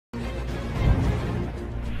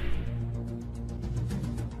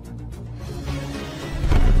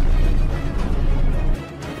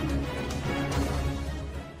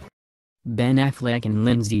Ben Affleck and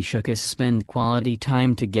Lindsay Shookus spend quality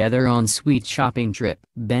time together on sweet shopping trip.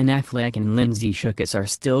 Ben Affleck and Lindsay Shookus are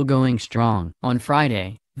still going strong. On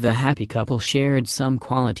Friday, the happy couple shared some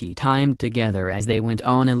quality time together as they went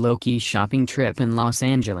on a low-key shopping trip in Los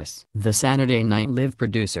Angeles. The Saturday Night Live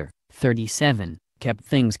producer, 37, kept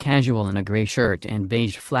things casual in a gray shirt and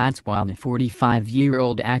beige flats, while the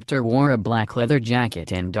 45-year-old actor wore a black leather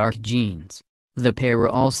jacket and dark jeans. The pair were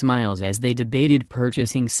all smiles as they debated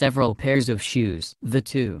purchasing several pairs of shoes. The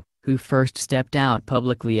two, who first stepped out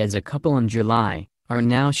publicly as a couple in July, are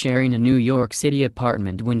now sharing a New York City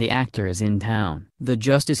apartment when the actor is in town. The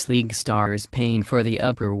Justice League star is paying for the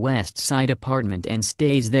Upper West Side apartment and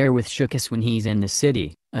stays there with Shookus when he's in the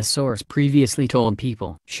city, a source previously told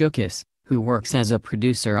People. Shookus, who works as a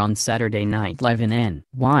producer on Saturday Night Live in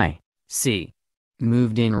NYC,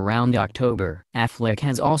 moved in around October. Affleck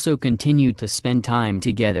has also continued to spend time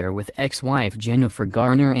together with ex-wife Jennifer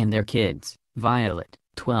Garner and their kids, Violet,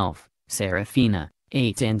 12, Serafina,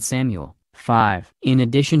 8 and Samuel, 5. In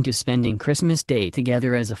addition to spending Christmas Day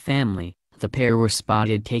together as a family, the pair were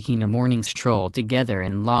spotted taking a morning stroll together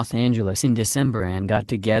in Los Angeles in December and got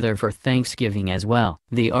together for Thanksgiving as well.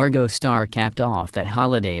 The Argo star capped off that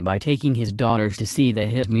holiday by taking his daughters to see the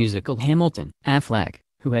hit musical Hamilton. Affleck,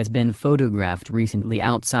 who has been photographed recently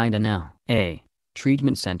outside an L.A.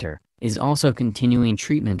 treatment center, is also continuing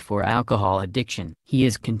treatment for alcohol addiction. He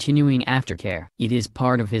is continuing aftercare. It is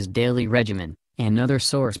part of his daily regimen, another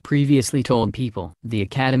source previously told People. The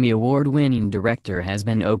Academy Award-winning director has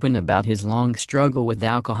been open about his long struggle with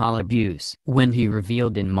alcohol abuse. When he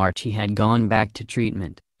revealed in March he had gone back to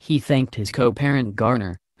treatment, he thanked his co-parent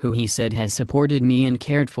Garner, who he said has supported me and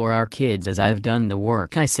cared for our kids as I've done the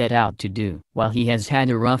work I set out to do. While he has had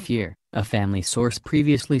a rough year, a family source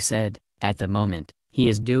previously said, at the moment, he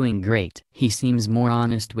is doing great. He seems more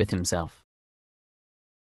honest with himself.